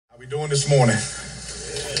We doing this morning?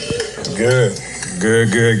 Good.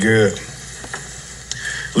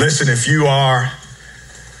 Listen, if you are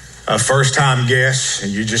a first-time guest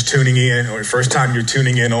and you're just tuning in, or first time you're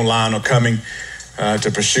tuning in online or coming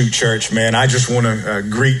to Pursuit Church, man, I just want to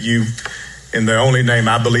greet you in the only name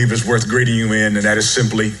I believe is worth greeting you in, and that is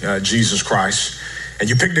simply Jesus Christ. And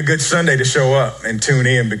you picked a good Sunday to show up and tune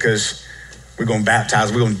in because we're going to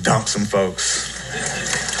baptize, we're going to dunk some folks.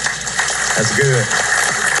 That's good.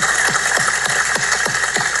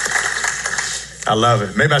 I love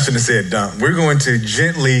it. Maybe I shouldn't have said dunk. We're going to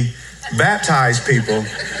gently baptize people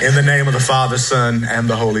in the name of the Father, Son, and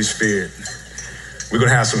the Holy Spirit. We're going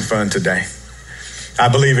to have some fun today. I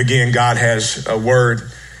believe, again, God has a word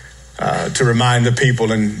to remind the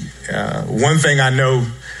people. And one thing I know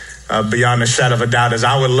beyond a shadow of a doubt is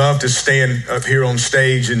I would love to stand up here on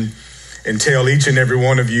stage and tell each and every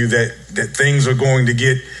one of you that things are going to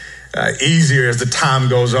get easier as the time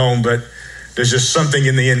goes on, but there's just something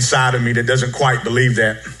in the inside of me that doesn't quite believe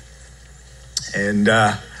that. And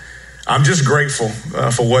I'm just grateful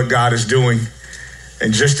for what God is doing,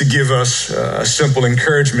 and just to give us a simple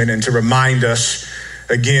encouragement and to remind us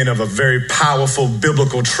again of a very powerful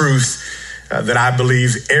biblical truth that I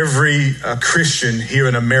believe every Christian here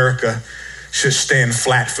in America should stand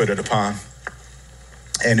flat-footed upon.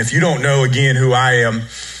 And if you don't know, again, who I am,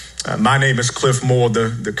 my name is Cliff Moore,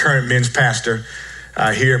 the current men's pastor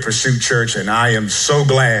here at Pursuit Church, and I am so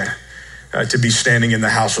glad to be standing in the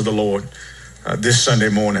house of the Lord this Sunday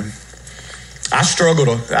morning.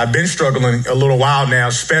 I've been struggling a little while now,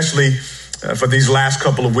 especially for these last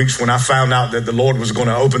couple of weeks when I found out that the Lord was going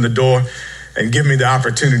to open the door and give me the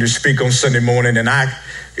opportunity to speak on Sunday morning. And I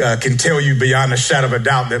can tell you beyond a shadow of a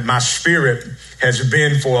doubt that my spirit has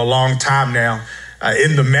been for a long time now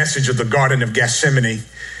in the message of the Garden of Gethsemane.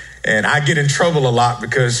 And I get in trouble a lot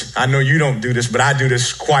because I know you don't do this, but I do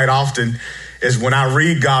this quite often, is when I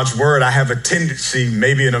read God's word, I have a tendency,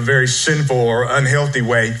 maybe in a very sinful or unhealthy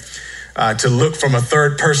way, to look from a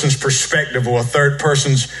third person's perspective or a third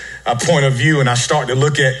person's point of view. And I start to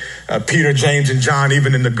look at Peter, James, and John,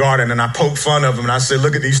 even in the garden, and I poke fun of them. And I say,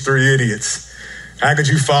 look at these three idiots. How could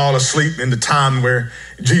you fall asleep in the time where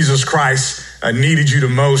Jesus Christ needed you the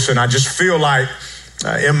most? And I just feel like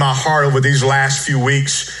in my heart over these last few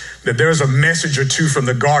weeks that there's a message or two from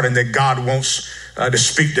the garden that God wants to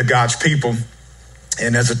speak to God's people.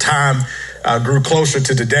 And as the time grew closer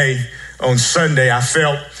to today, on Sunday, I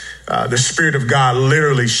felt the Spirit of God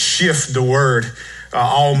literally shift the word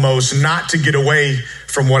almost, not to get away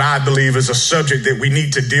from what I believe is a subject that we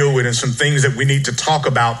need to deal with and some things that we need to talk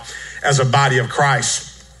about as a body of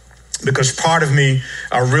Christ. Because part of me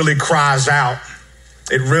really cries out.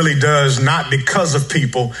 It really does, not because of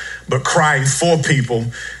people, but crying for people,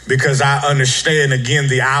 because I understand, again,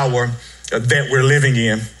 the hour that we're living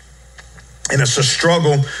in. And it's a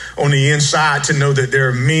struggle on the inside to know that there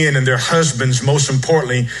are men and their husbands, most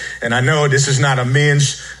importantly. And I know this is not a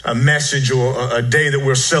men's message or a day that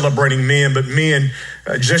we're celebrating men, but men,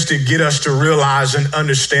 just to get us to realize and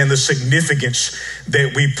understand the significance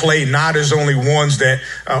that we play, not as only ones that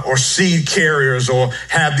are seed carriers or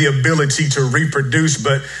have the ability to reproduce,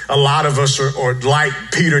 but a lot of us are like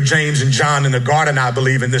Peter, James, and John in the garden, I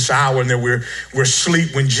believe, in this hour, and that we're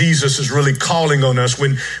asleep when Jesus is really calling on us,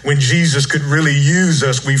 when Jesus could really use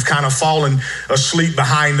us. We've kind of fallen asleep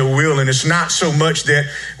behind the wheel, and it's not so much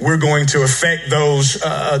that we're going to affect those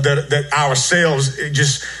that ourselves,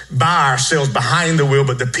 just by ourselves behind the wheel,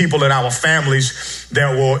 but the people in our families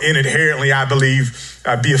that will inherently, I believe,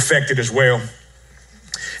 be affected as well.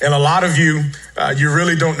 And a lot of you, you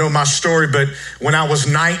really don't know my story, but when I was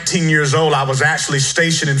 19 years old, I was actually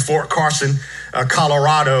stationed in Fort Carson,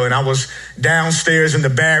 Colorado, and I was downstairs in the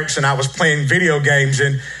barracks, and I was playing video games,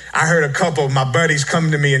 and I heard a couple of my buddies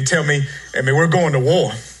come to me and tell me, I mean, we're going to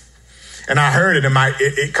war. And I heard it, and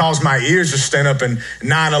it caused my ears to stand up, and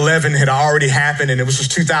 9/11 had already happened, and it was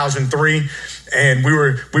just 2003. And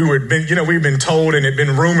we've been told and it had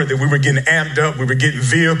been rumored that we were getting amped up. We were getting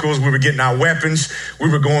vehicles. We were getting our weapons. We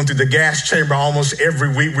were going through the gas chamber almost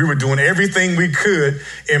every week. We were doing everything we could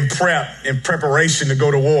in preparation to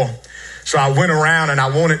go to war. So I went around and I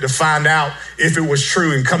wanted to find out if it was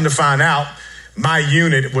true, and come to find out, my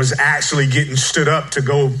unit was actually getting stood up to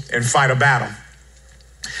go and fight a battle.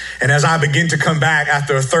 And as I begin to come back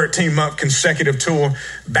after a 13-month consecutive tour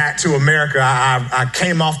back to America, I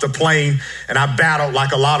came off the plane and I battled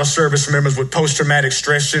like a lot of service members with post-traumatic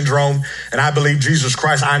stress syndrome. And I believe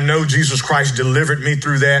I know Jesus Christ delivered me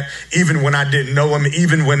through that, even when I didn't know him,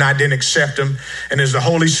 even when I didn't accept him. And as the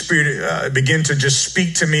Holy Spirit began to just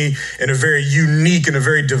speak to me in a very unique and a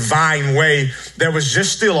very divine way, there was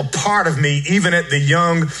just still a part of me, even at the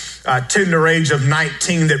young, tender age of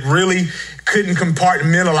 19, that really couldn't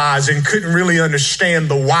compartmentalize and couldn't really understand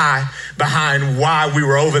the why behind why we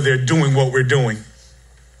were over there doing what we're doing.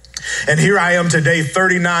 And here I am today,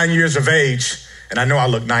 39 years of age, and I know I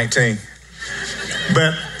look 19,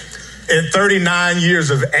 but at 39 years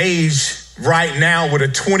of age right now with a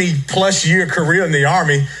 20-plus year career in the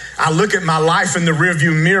Army, I look at my life in the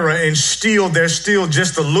rearview mirror and there's still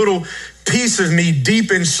just a little piece of me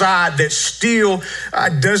deep inside that still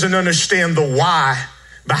doesn't understand the why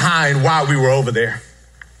behind why we were over there.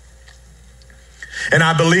 And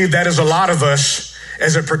I believe that is a lot of us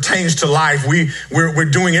as it pertains to life. We're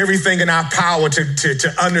doing everything in our power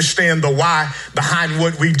to understand the why behind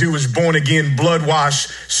what we do as born again, blood-washed,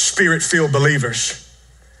 spirit-filled believers.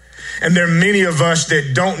 And there are many of us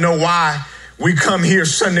that don't know why we come here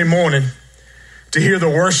Sunday morning to hear the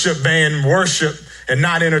worship band worship and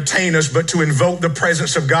not entertain us, but to invoke the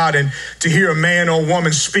presence of God and to hear a man or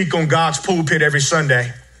woman speak on God's pulpit every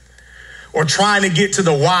Sunday. Or trying to get to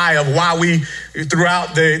the why of why we,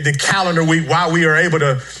 throughout the calendar week, why we are able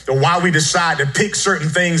to, or why we decide to pick certain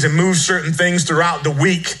things and move certain things throughout the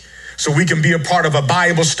week so we can be a part of a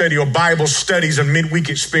Bible study or Bible studies, a midweek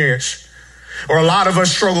experience. Or a lot of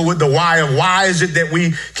us struggle with the why of why is it that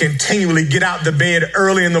we continually get out the bed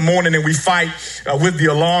early in the morning and we fight with the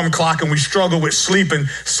alarm clock and we struggle with sleeping.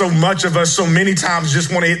 So much of us, so many times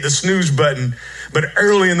just want to hit the snooze button. But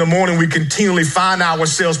early in the morning, we continually find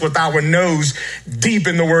ourselves with our nose deep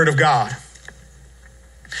in the Word of God.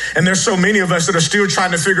 And there's so many of us that are still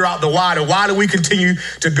trying to figure out the why. Why do we continue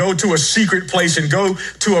to go to a secret place and go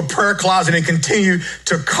to a prayer closet and continue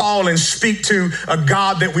to call and speak to a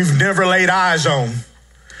God that we've never laid eyes on?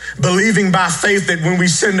 Believing by faith that when we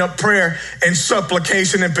send up prayer and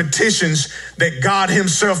supplication and petitions, that God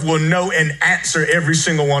himself will know and answer every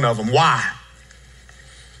single one of them. Why?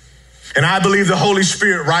 And I believe the Holy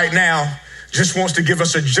Spirit right now just wants to give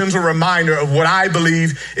us a gentle reminder of what I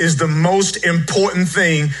believe is the most important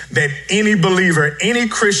thing that any believer, any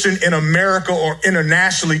Christian in America or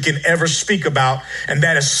internationally can ever speak about, and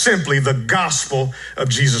that is simply the gospel of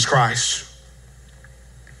Jesus Christ.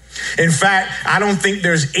 In fact, I don't think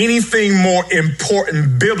there's anything more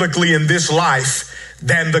important biblically in this life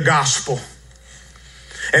than the gospel.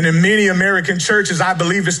 And in many American churches, I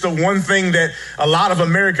believe it's the one thing that a lot of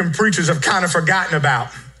American preachers have kind of forgotten about.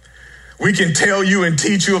 We can tell you and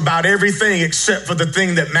teach you about everything except for the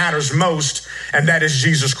thing that matters most, and that is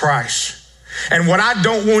Jesus Christ. And what I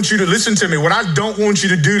don't want you to listen to me, what I don't want you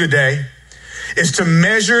to do today is to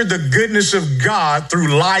measure the goodness of God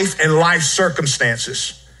through life and life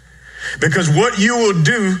circumstances. Because what you will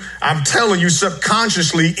do, I'm telling you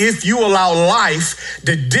subconsciously, if you allow life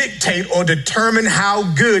to dictate or determine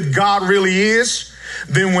how good God really is,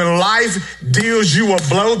 then when life deals you a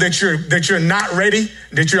blow that you're not ready,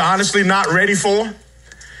 that you're honestly not ready for,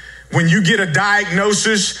 when you get a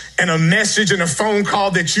diagnosis and a message and a phone call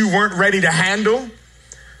that you weren't ready to handle,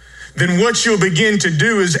 then what you'll begin to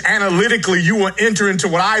do is analytically you will enter into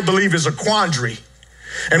what I believe is a quandary.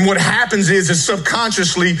 And what happens is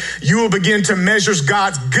subconsciously you will begin to measure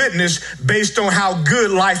God's goodness based on how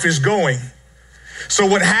good life is going. So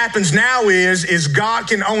what happens now is God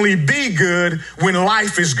can only be good when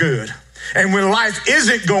life is good. And when life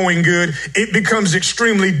isn't going good, it becomes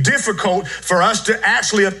extremely difficult for us to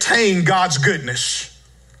actually obtain God's goodness.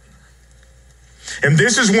 And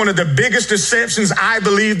this is one of the biggest deceptions I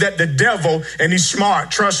believe that the devil, and he's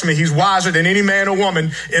smart, trust me, he's wiser than any man or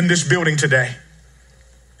woman in this building today.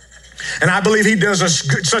 And I believe he does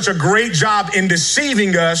such a great job in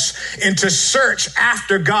deceiving us into search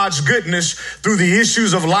after God's goodness through the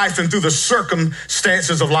issues of life and through the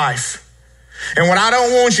circumstances of life. And what I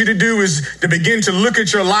don't want you to do is to begin to look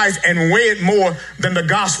at your life and weigh it more than the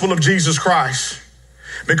gospel of Jesus Christ.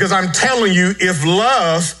 Because I'm telling you, if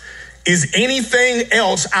love is anything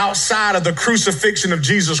else outside of the crucifixion of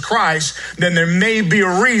Jesus Christ, then there may be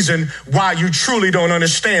a reason why you truly don't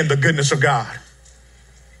understand the goodness of God.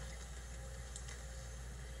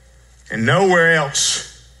 And nowhere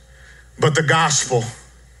else but the gospel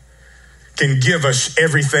can give us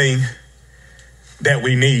everything that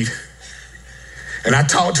we need. And I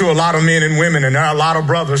talk to a lot of men and women, and there are a lot of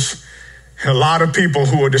brothers and a lot of people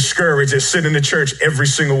who are discouraged that sit in the church every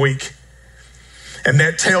single week. And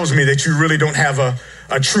that tells me that you really don't have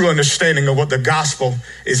a true understanding of what the gospel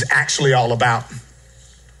is actually all about.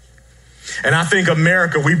 And I think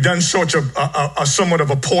America, we've done such a somewhat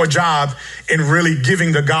of a poor job in really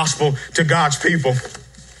giving the gospel to God's people.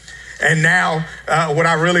 And now what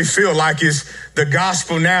I really feel like is the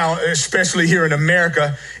gospel now, especially here in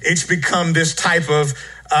America, it's become this type of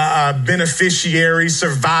beneficiary,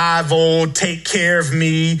 survival, take care of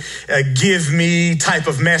me, give me type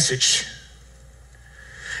of message.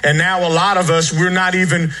 And now a lot of us, we're not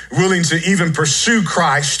even willing to even pursue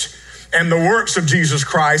Christ and the works of Jesus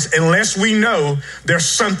Christ unless we know there's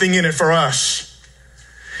something in it for us.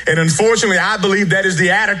 And unfortunately, I believe that is the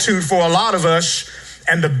attitude for a lot of us.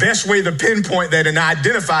 And the best way to pinpoint that and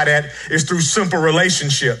identify that is through simple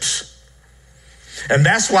relationships. And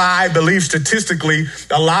that's why I believe statistically,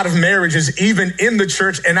 a lot of marriages, even in the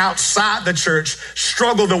church and outside the church,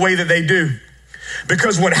 struggle the way that they do.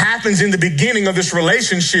 Because what happens in the beginning of this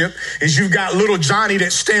relationship is you've got little Johnny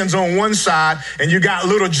that stands on one side and you got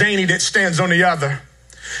little Janie that stands on the other.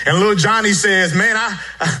 And little Johnny says, man,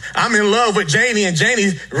 I'm in love with Janie, and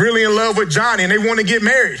Janie's really in love with Johnny, and they want to get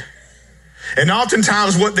married. And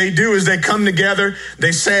oftentimes what they do is they come together,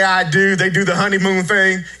 they say I do, they do the honeymoon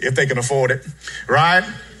thing, if they can afford it, right?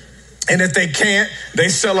 And if they can't, they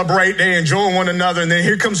celebrate, they enjoy one another, and then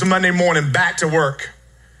here comes Monday morning, back to work.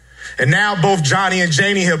 And now both Johnny and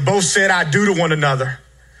Janie have both said I do to one another.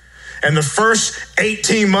 And the first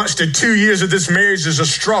 18 months to 2 years of this marriage is a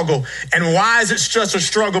struggle. And why is it such a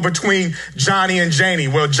struggle between Johnny and Janie?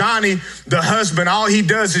 Well, Johnny, the husband, all he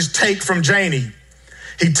does is take from Janie.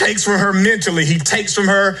 He takes from her mentally. He takes from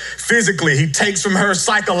her physically. He takes from her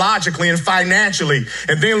psychologically and financially.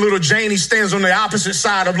 And then little Janie stands on the opposite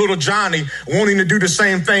side of little Johnny, wanting to do the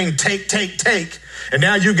same thing, take, take, take. And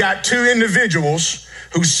now you got two individuals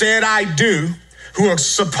who said I do, who are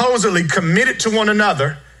supposedly committed to one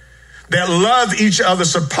another, that love each other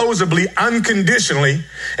supposedly unconditionally.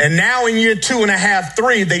 And now in year 2.5,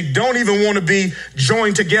 3, they don't even want to be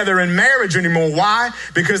joined together in marriage anymore. Why?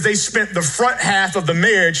 Because they spent the front half of the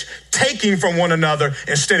marriage taking from one another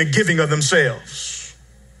instead of giving of themselves.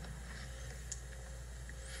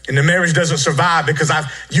 And the marriage doesn't survive because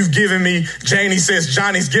you've given me, Janie says,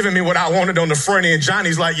 Johnny's giving me what I wanted on the front end.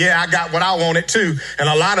 Johnny's like, yeah, I got what I wanted too. And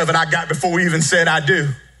a lot of it I got before we even said I do.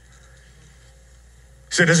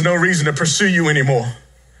 He said, there's no reason to pursue you anymore.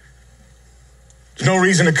 There's no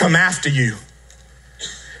reason to come after you.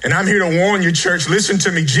 And I'm here to warn you, church, listen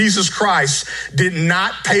to me. Jesus Christ did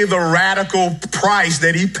not pay the radical price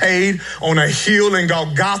that he paid on a hill in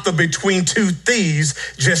Golgotha between two thieves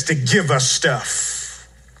just to give us stuff.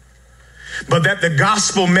 But that the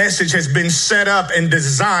gospel message has been set up and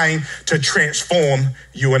designed to transform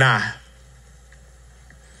you and I.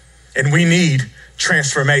 And we need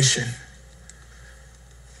transformation.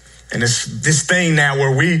 And it's this thing now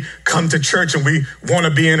where we come to church and we want to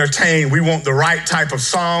be entertained. We want the right type of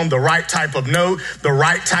song, the right type of note, the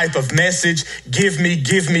right type of message. Give me,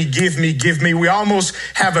 give me, give me, give me. We almost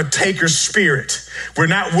have a taker spirit. We're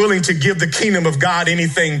not willing to give the kingdom of God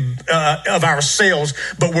anything of ourselves,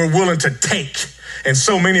 but we're willing to take. And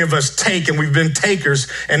so many of us take, and we've been takers.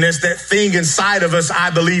 And there's that thing inside of us,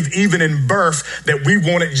 I believe, even in birth, that we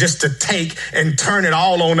want it just to take and turn it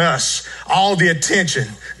all on us. All the attention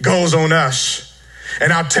goes on us.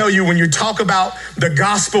 And I'll tell you, when you talk about the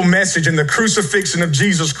gospel message and the crucifixion of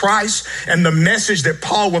Jesus Christ and the message that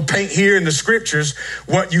Paul will paint here in the scriptures,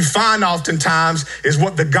 what you find oftentimes is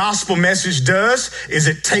what the gospel message does is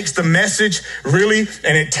it takes the message really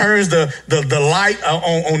and it turns the light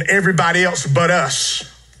on everybody else but us.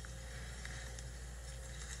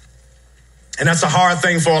 And that's a hard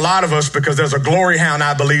thing for a lot of us because there's a glory hound,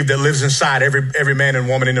 I believe, that lives inside every man and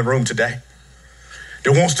woman in the room today.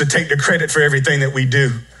 That wants to take the credit for everything that we do,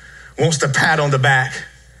 wants to pat on the back,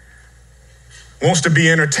 wants to be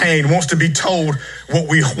entertained, wants to be told what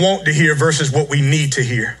we want to hear versus what we need to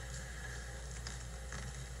hear.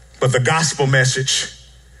 But the gospel message,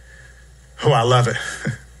 oh, I love it.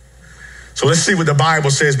 So let's see what the Bible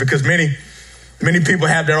says, because many people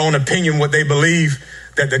have their own opinion, what they believe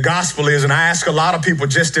that the gospel is. And I ask a lot of people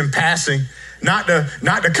just in passing, not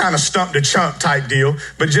the kind of stump the chump type deal,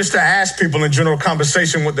 but just to ask people in general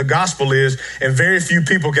conversation what the gospel is. And very few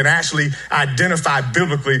people can actually identify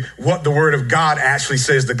biblically what the word of God actually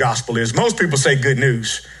says the gospel is. Most people say good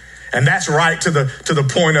news. And that's right to the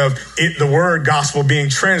point of it, the word gospel being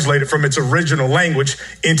translated from its original language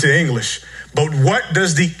into English. But what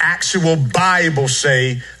does the actual Bible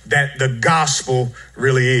say that the gospel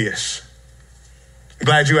really is? I'm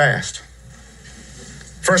glad you asked.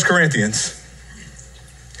 1 Corinthians.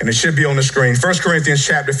 And it should be on the screen. 1 Corinthians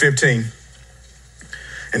chapter 15.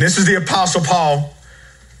 And this is the Apostle Paul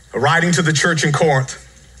writing to the church in Corinth.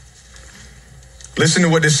 Listen to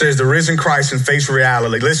what this says, the risen Christ and face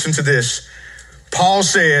reality. Listen to this. Paul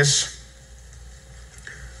says,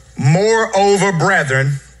 moreover,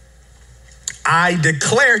 brethren, I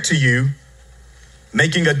declare to you,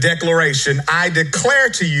 making a declaration, I declare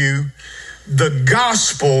to you the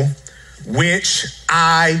gospel which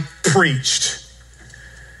I preached.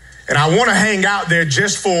 And I want to hang out there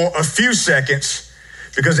just for a few seconds,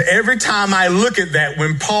 because every time I look at that,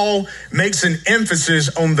 when Paul makes an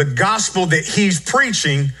emphasis on the gospel that he's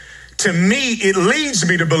preaching, to me, it leads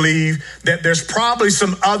me to believe that there's probably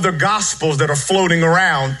some other gospels that are floating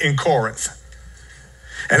around in Corinth.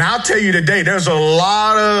 And I'll tell you today, there's a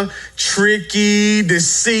lot of tricky,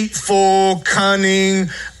 deceitful, cunning,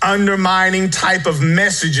 undermining type of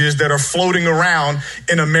messages that are floating around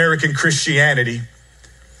in American Christianity.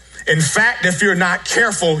 In fact, if you're not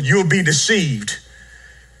careful, you'll be deceived.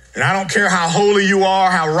 And I don't care how holy you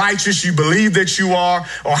are, how righteous you believe that you are,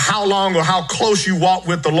 or how long or how close you walk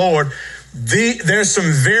with the Lord. There's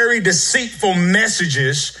some very deceitful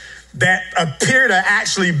messages that appear to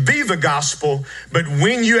actually be the gospel, but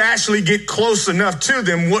when you actually get close enough to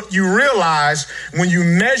them, what you realize when you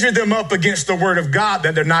measure them up against the word of God,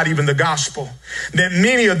 that they're not even the gospel. That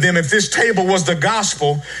many of them, if this table was the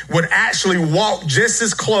gospel, would actually walk just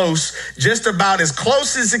as close, just about as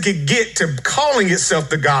close as it could get to calling itself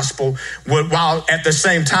the gospel, while at the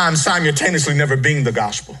same time simultaneously never being the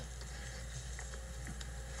gospel.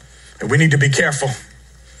 And we need to be careful,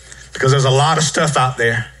 because there's a lot of stuff out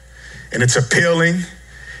there. And it's appealing,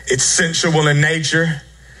 it's sensual in nature.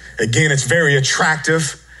 Again, it's very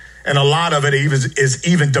attractive, and a lot of it is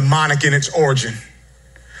even demonic in its origin.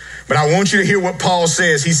 But I want you to hear what Paul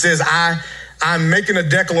says. He says, I'm making a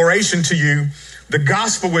declaration to you, the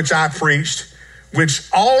gospel which I preached, which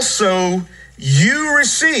also you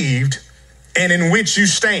received and in which you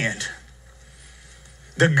stand.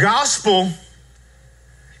 The gospel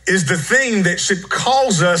is the thing that should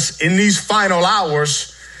cause us in these final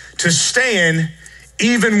hours to stand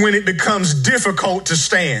even when it becomes difficult to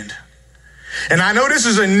stand. And I know this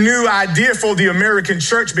is a new idea for the American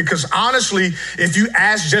church, because honestly, if you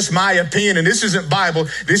ask just my opinion, and this isn't Bible,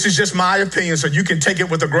 this is just my opinion, so you can take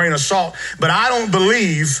it with a grain of salt, but I don't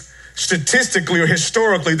believe statistically or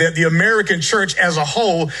historically that the American church as a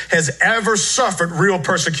whole has ever suffered real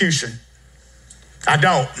persecution. I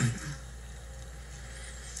don't.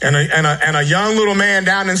 And a young little man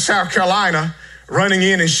down in South Carolina running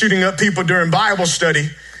in and shooting up people during Bible study,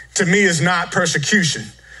 to me, is not persecution.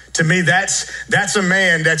 To me, that's a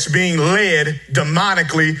man that's being led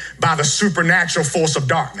demonically by the supernatural force of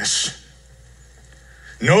darkness.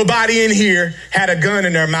 Nobody in here had a gun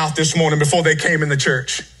in their mouth this morning before they came in the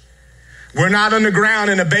church. We're not underground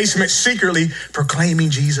in a basement secretly proclaiming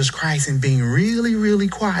Jesus Christ and being really, really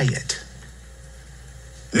quiet.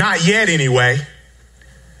 Not yet, anyway.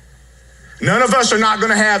 None of us are not going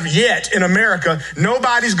to have yet in America.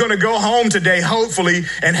 Nobody's going to go home today, hopefully,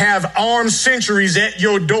 and have armed sentries at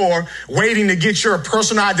your door waiting to get your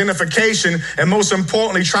personal identification, and most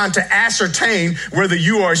importantly, trying to ascertain whether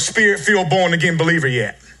you are a spirit-filled, born-again believer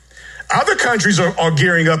yet. Other countries are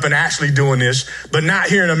gearing up and actually doing this, but not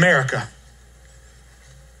here in America.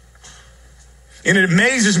 And it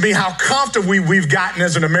amazes me how comfortable we've gotten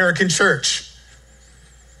as an American church.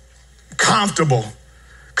 Comfortable.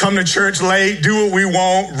 Come to church late, do what we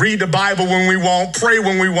want, read the Bible when we want, pray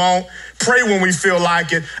when we want, pray when we feel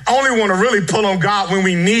like it. Only want to really pull on God when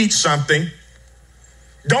we need something.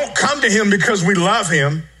 Don't come to him because we love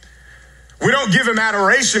him. We don't give him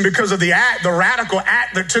adoration because of the radical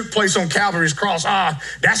act that took place on Calvary's cross.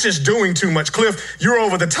 That's just doing too much. Cliff, you're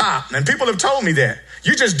over the top. And people have told me that.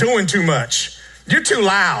 You're just doing too much. You're too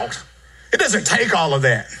loud. It doesn't take all of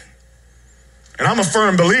that. And I'm a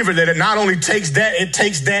firm believer that it not only takes that, it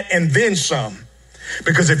takes that and then some.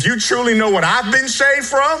 Because if you truly know what I've been saved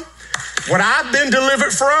from, what I've been delivered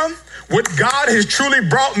from, what God has truly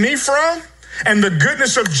brought me from, and the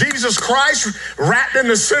goodness of Jesus Christ wrapped in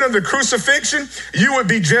the sin of the crucifixion, you would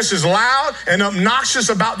be just as loud and obnoxious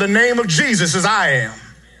about the name of Jesus as I am.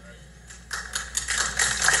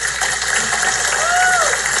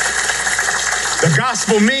 The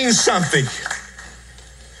gospel means something.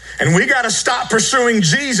 And we got to stop pursuing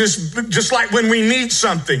Jesus just like when we need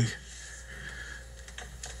something.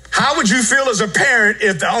 How would you feel as a parent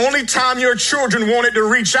if the only time your children wanted to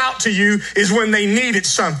reach out to you is when they needed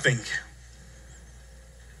something?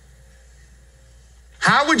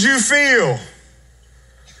 How would you feel?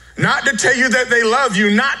 Not to tell you that they love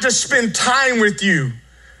you, not to spend time with you,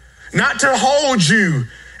 not to hold you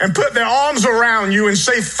and put their arms around you and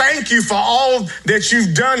say, thank you for all that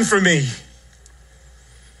you've done for me.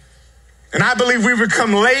 And I believe we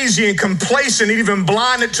become lazy and complacent and even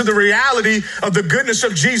blinded to the reality of the goodness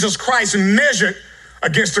of Jesus Christ measured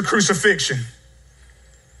against the crucifixion.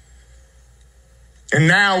 And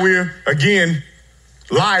now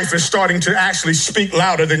life is starting to actually speak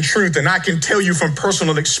louder than truth. And I can tell you from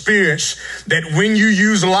personal experience that when you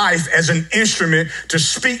use life as an instrument to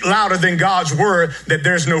speak louder than God's word, that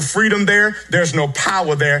there's no freedom there, there's no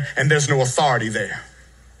power there, and there's no authority there.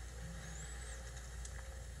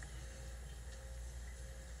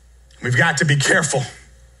 We've got to be careful.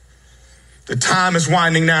 The time is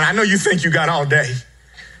winding down. I know you think you got all day,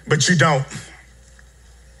 but you don't.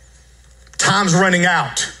 Time's running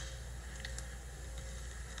out.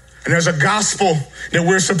 And there's a gospel that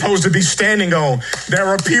we're supposed to be standing on. There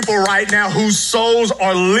are people right now whose souls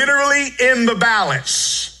are literally in the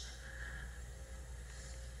balance.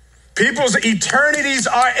 People's eternities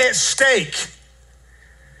are at stake.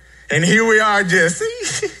 And here we are just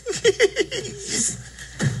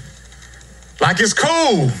like it's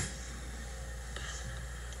cool.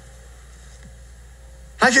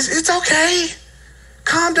 Like it's okay.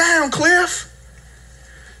 Calm down, Cliff.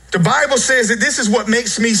 The Bible says that this is what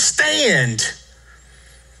makes me stand.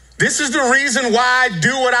 This is the reason why I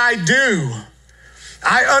do what I do.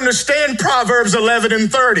 I understand Proverbs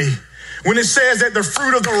 11:30 when it says that the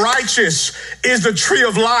fruit of the righteous is the tree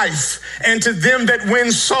of life, and to them that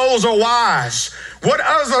win souls are wise. What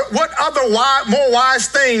other more wise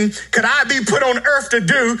thing could I be put on earth to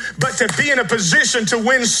do but to be in a position to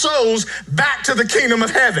win souls back to the kingdom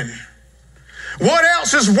of heaven? What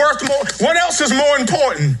else is worth more? What else is more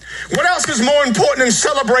important? What else is more important than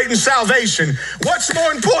celebrating salvation? What's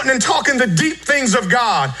more important than talking the deep things of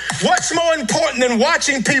God? What's more important than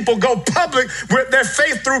watching people go public with their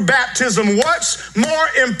faith through baptism? What's more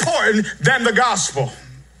important than the gospel?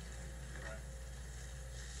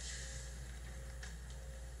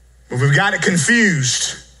 But we've got it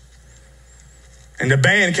confused. And the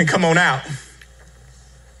band can come on out.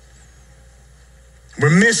 We're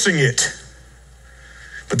missing it.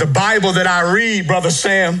 But the Bible that I read, Brother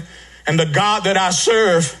Sam, and the God that I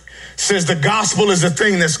serve says the gospel is the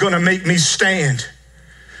thing that's going to make me stand.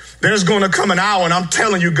 There's going to come an hour, and I'm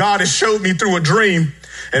telling you, God has showed me through a dream,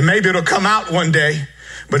 and maybe it'll come out one day,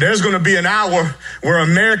 but there's going to be an hour where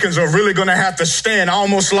Americans are really going to have to stand,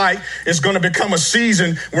 almost like it's going to become a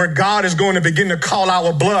season where God is going to begin to call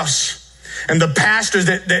our bluffs. And the pastors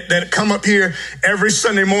that come up here every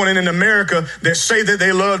Sunday morning in America that say that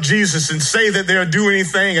they love Jesus and say that they'll do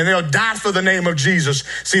anything and they'll die for the name of Jesus.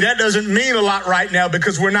 See, that doesn't mean a lot right now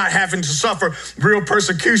because we're not having to suffer real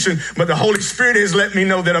persecution. But the Holy Spirit has let me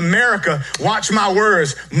know that America, watch my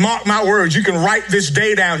words, mark my words. You can write this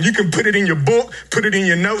day down. You can put it in your book, put it in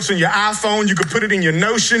your notes on your iPhone. You can put it in your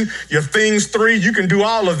Notion, your Things 3. You can do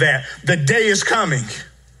all of that. The day is coming.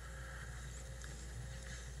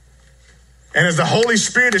 And as the Holy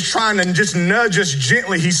Spirit is trying to just nudge us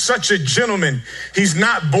gently, he's such a gentleman. He's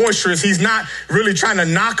not boisterous. He's not really trying to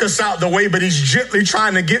knock us out the way, but he's gently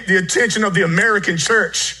trying to get the attention of the American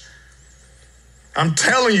church. I'm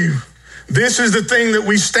telling you, this is the thing that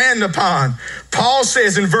we stand upon. Paul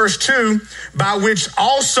says in verse 2, by which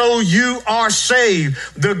also you are saved.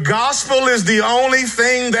 The gospel is the only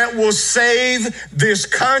thing that will save this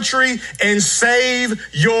country and save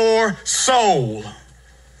your soul.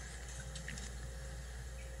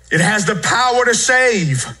 It has the power to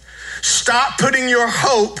save. Stop putting your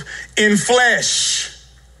hope in flesh.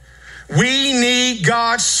 We need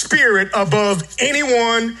God's Spirit above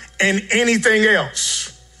anyone and anything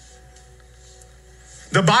else.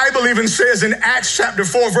 The Bible even says in Acts chapter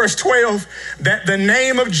 4, verse 12, that the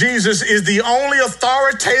name of Jesus is the only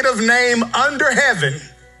authoritative name under heaven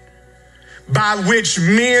by which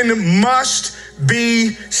men must be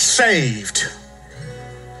saved.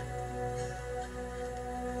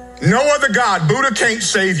 No other God. Buddha can't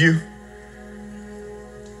save you.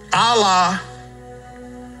 Allah,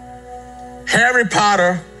 Harry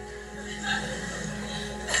Potter,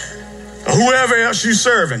 or whoever else you're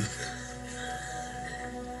serving.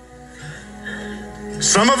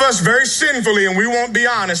 Some of us very sinfully, and we won't be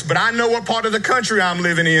honest, but I know what part of the country I'm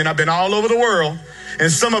living in. I've been all over the world.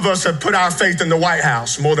 And some of us have put our faith in the White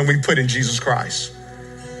House more than we put in Jesus Christ.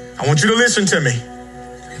 I want you to listen to me.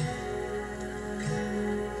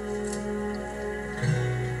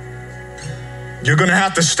 You're going to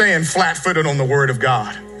have to stand flat-footed on the word of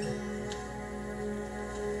God.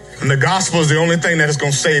 And the gospel is the only thing that is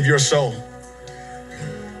going to save your soul.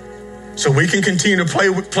 So we can continue to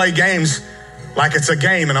play games like it's a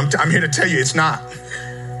game, and I'm here to tell you it's not.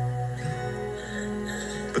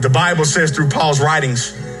 But the Bible says through Paul's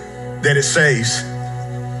writings that it saves.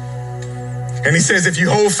 And he says, if you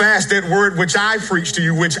hold fast that word which I preach to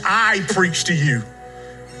you,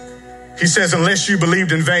 he says, unless you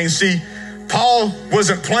believed in vain. See, Paul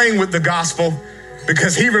wasn't playing with the gospel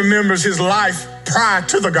because he remembers his life prior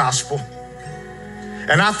to the gospel.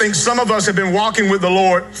 And I think some of us have been walking with the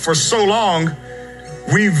Lord for so long,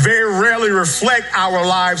 we very rarely reflect our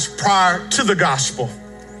lives prior to the gospel.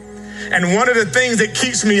 And one of the things that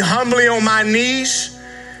keeps me humbly on my knees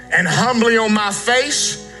and humbly on my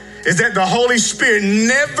face is that the Holy Spirit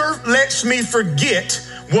never lets me forget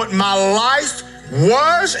what my life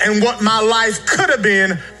was and what my life could have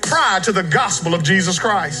been prior to the gospel of Jesus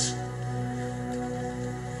Christ.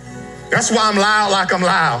 That's why I'm loud like I'm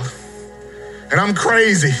loud. And I'm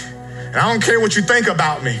crazy. And I don't care what you think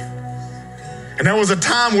about me. And there was a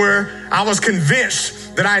time where I was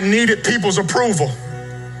convinced that I needed people's approval,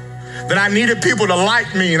 that I needed people to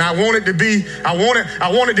like me, and I wanted to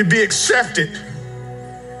be accepted.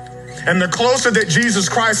 And the closer that Jesus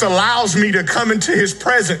Christ allows me to come into his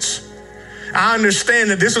presence, I understand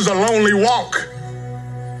that this is a lonely walk.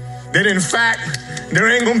 That in fact, there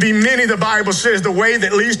ain't gonna be many, the Bible says, the way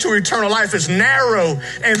that leads to eternal life is narrow,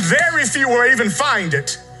 and very few will even find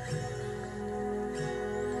it.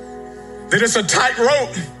 That it's a tight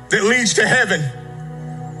rope that leads to heaven.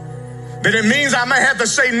 That it means I may have to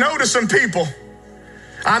say no to some people.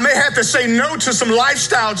 I may have to say no to some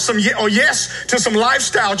lifestyle, or yes to some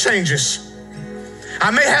lifestyle changes.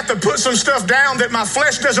 I may have to put some stuff down that my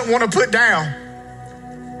flesh doesn't want to put down.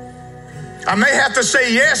 I may have to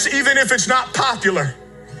say yes even if it's not popular.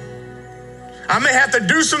 I may have to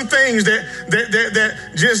do some things that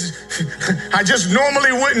I just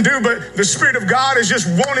normally wouldn't do, but the Spirit of God is just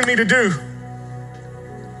wanting me to do.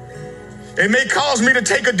 It may cause me to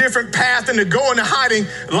take a different path and to go into hiding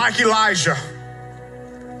like Elijah.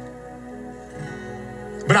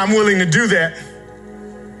 But I'm willing to do that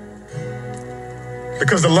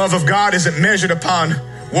because the love of God isn't measured upon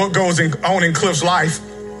what goes on in Cliff's life,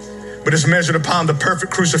 but it's measured upon the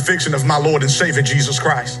perfect crucifixion of my Lord and Savior, Jesus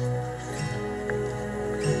Christ.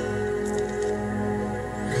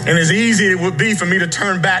 And as easy it would be for me to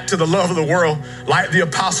turn back to the love of the world, like the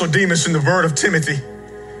Apostle Demas in the word of Timothy,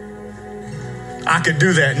 I could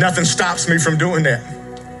do that. Nothing stops me from doing that.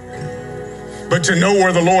 But to know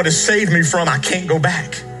where the Lord has saved me from, I can't go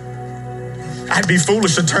back. I'd be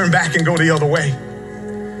foolish to turn back and go the other way.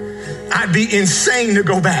 I'd be insane to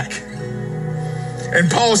go back. And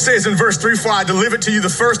Paul says in verse 3, for I delivered to you the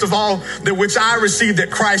first of all that which I received, that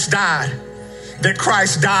Christ died, that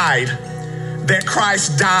Christ died, that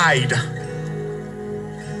Christ died.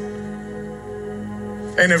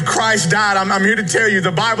 And if Christ died, I'm here to tell you,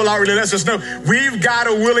 the Bible already lets us know we've got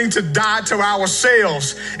to willing to die to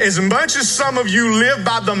ourselves. As much as some of you live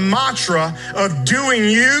by the mantra of doing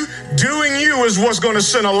you is what's going to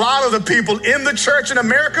send a lot of the people in the church in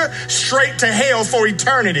America straight to hell for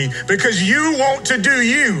eternity, because you want to do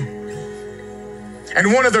you.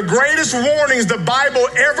 And one of the greatest warnings the Bible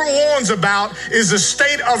ever warns about is the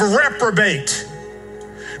state of reprobate,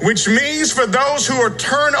 which means for those who are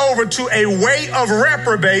turned over to a way of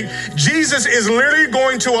reprobate, Jesus is literally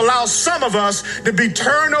going to allow some of us to be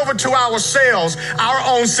turned over to ourselves, our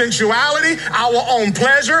own sensuality, our own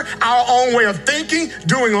pleasure, our own way of thinking,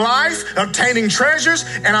 doing life, obtaining treasures.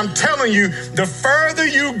 And I'm telling you, the further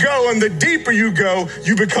you go and the deeper you go,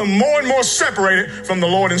 you become more and more separated from the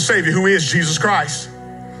Lord and Savior, who is Jesus Christ.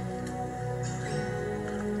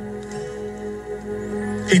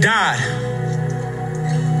 He died,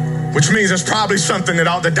 which means there's probably something that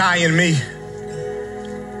ought to die in me.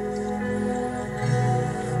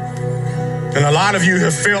 And a lot of you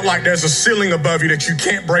have felt like there's a ceiling above you that you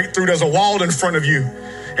can't break through. There's a wall in front of you.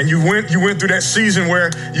 And you went through that season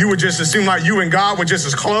where you were just, it seemed like you and God were just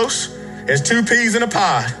as close as two peas in a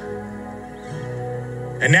pod.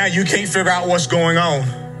 And now you can't figure out what's going on.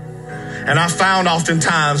 And I found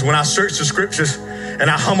oftentimes when I search the scriptures and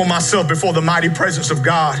I humble myself before the mighty presence of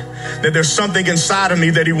God, that there's something inside of me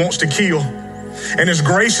that he wants to kill. And as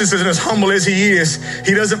gracious and as humble as he is,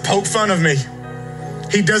 he doesn't poke fun of me.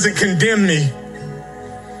 He doesn't condemn me.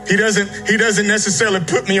 He doesn't necessarily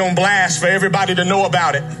put me on blast for everybody to know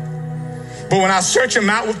about it. But when I search him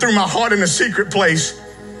out through my heart in a secret place,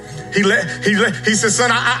 he says, son,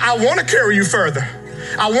 I want to carry you further.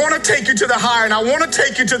 I want to take you to the higher, and I want to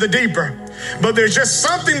take you to the deeper. But there's just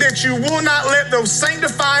something that you will not let the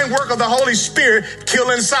sanctifying work of the Holy Spirit kill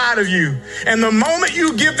inside of you. And the moment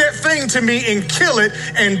you give that thing to me and kill it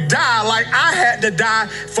and die like I had to die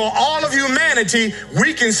for all of humanity,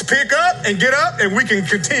 we can pick up and get up and we can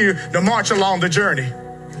continue to march along the journey.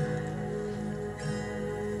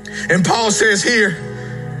 And Paul says here,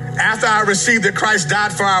 after I received that Christ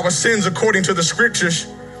died for our sins according to the scriptures,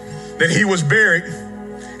 that he was buried,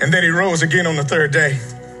 and that he rose again on the third day.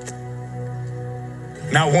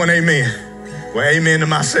 Not one amen. Well, amen to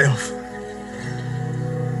myself.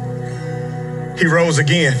 He rose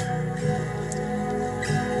again.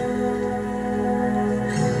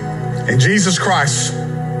 And Jesus Christ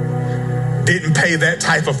didn't pay that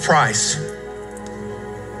type of price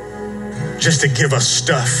just to give us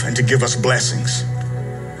stuff and to give us blessings.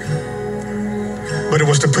 But it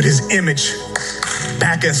was to put his image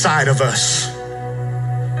back inside of us.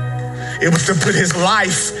 It was to put his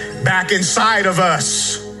life back inside of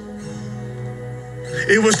us.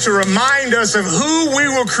 It was to remind us of who we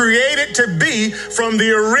were created to be from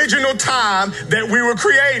the original time that we were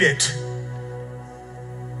created.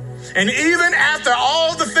 And even after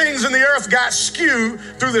all the things in the earth got skewed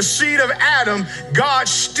through the seed of Adam, God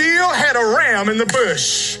still had a ram in the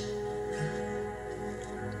bush.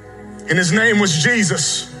 And his name was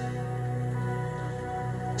Jesus.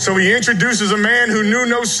 So he introduces a man who knew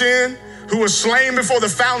no sin, who was slain before the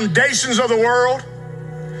foundations of the world.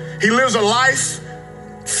 He lives a life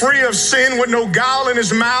free of sin with no guile in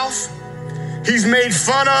his mouth. He's made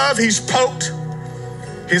fun of, he's poked,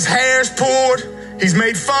 his hair's pulled, he's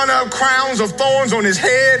made fun of, crowns of thorns on his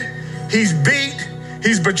head, he's beat,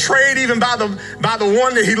 he's betrayed even by the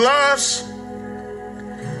one that he loves.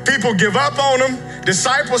 People give up on him,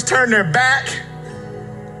 disciples turn their back.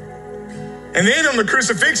 And then on the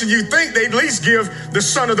crucifixion, you think they'd at least give the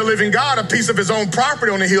Son of the living God a piece of his own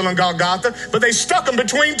property on the hill on Golgotha, but they stuck him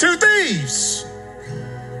between two thieves.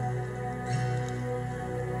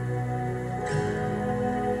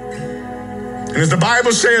 And as the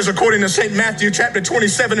Bible says, according to St. Matthew chapter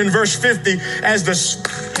 27 and verse 50,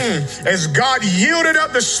 as God yielded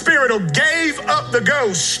up the spirit or gave up the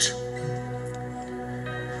ghost,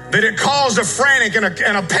 that it caused a frantic and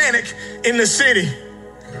a panic in the city.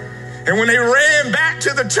 And when they ran back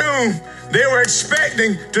to the tomb, they were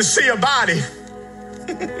expecting to see a body.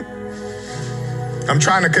 I'm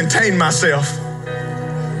trying to contain myself.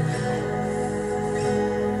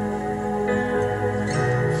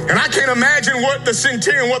 And I can't imagine what the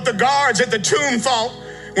centurion, what the guards at the tomb thought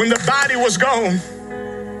when the body was gone.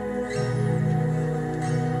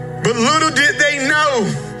 But little did they know,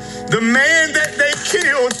 the man that they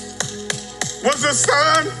killed was the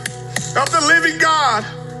Son of the living God.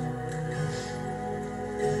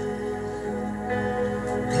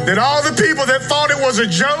 That all the people that thought it was a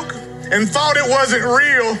joke and thought it wasn't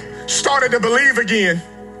real started to believe again.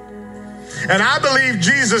 And I believe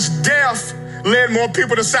Jesus' death led more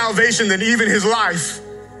people to salvation than even his life.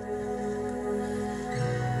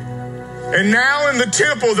 And now in the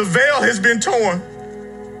temple, the veil has been torn,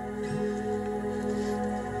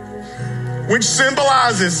 which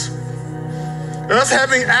symbolizes us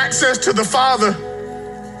having access to the Father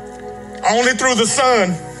only through the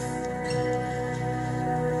Son.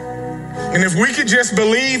 And if we could just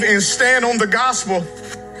believe and stand on the gospel,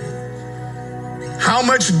 how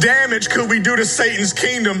much damage could we do to Satan's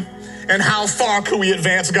kingdom, and how far could we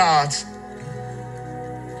advance God's?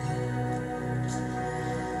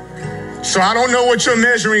 So I don't know what your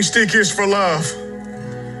measuring stick is for love,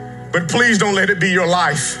 but please don't let it be your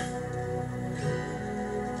life.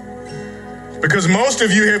 Because most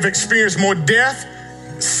of you have experienced more death,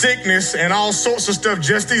 sickness, and all sorts of stuff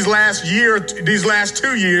just these last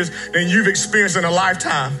 2 years than you've experienced in a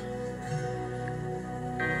lifetime.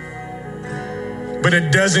 But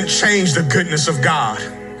it doesn't change the goodness of God.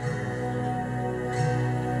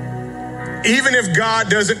 Even if God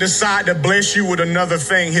doesn't decide to bless you with another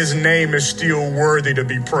thing, his name is still worthy to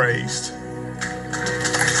be praised.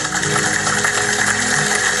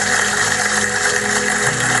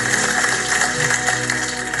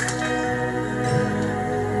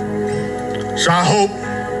 So I hope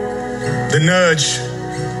the nudge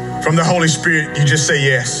from the Holy Spirit, you just say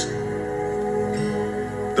yes.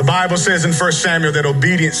 The Bible says in 1 Samuel that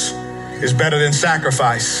obedience is better than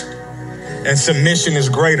sacrifice, and submission is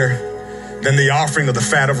greater than the offering of the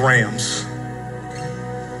fat of rams.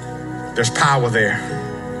 There's power there,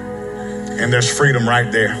 and there's freedom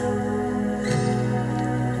right there.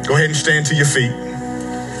 Go ahead and stand to your feet.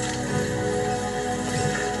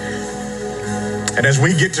 And as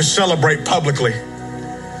we get to celebrate publicly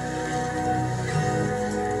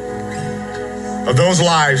of those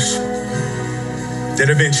lives that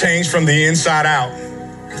have been changed from the inside out,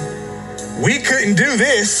 we couldn't do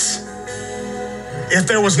this if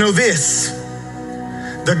there was no this.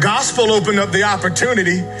 The gospel opened up the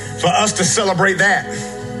opportunity for us to celebrate that.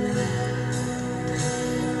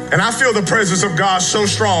 And I feel the presence of God so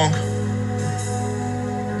strong.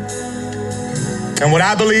 And what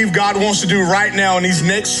I believe God wants to do right now in these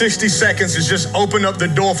next 60 seconds is just open up the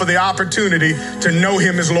door for the opportunity to know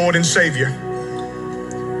him as Lord and Savior.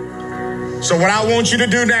 So what I want you to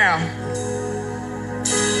do now,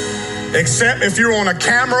 except if you're on a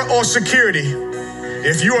camera or security,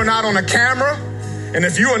 if you are not on a camera and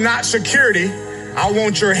if you are not security, I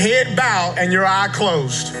want your head bowed and your eye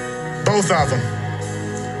closed, both of them.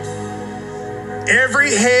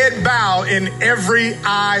 Every head bowed and every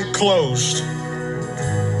eye closed.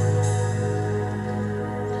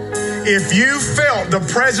 If you felt the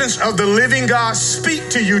presence of the living God speak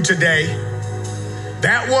to you today,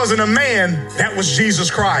 that wasn't a man, that was Jesus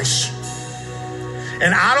Christ.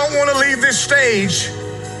 And I don't want to leave this stage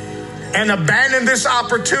and abandon this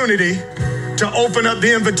opportunity to open up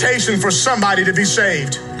the invitation for somebody to be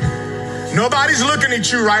saved. Nobody's looking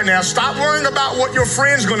at you right now. Stop worrying about what your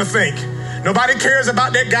friend's going to think. Nobody cares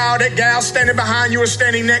about that guy or that gal standing behind you or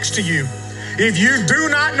standing next to you. If you do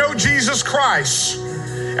not know Jesus Christ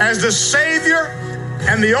as the Savior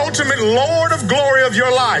and the ultimate Lord of glory of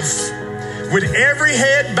your life, with every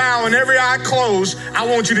head bowed and every eye closed, I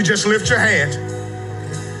want you to just lift your hand.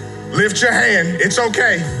 Lift your hand. It's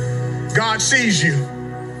okay. God sees you.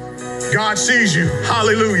 God sees you.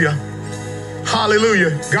 Hallelujah.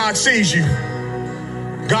 Hallelujah. God sees you.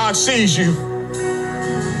 God sees you.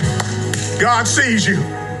 God sees you.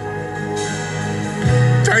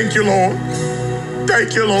 Thank you, Lord.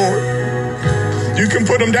 Thank you, Lord. You can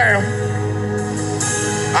put them down.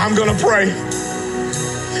 I'm going to pray.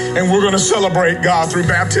 And we're going to celebrate God through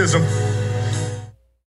baptism.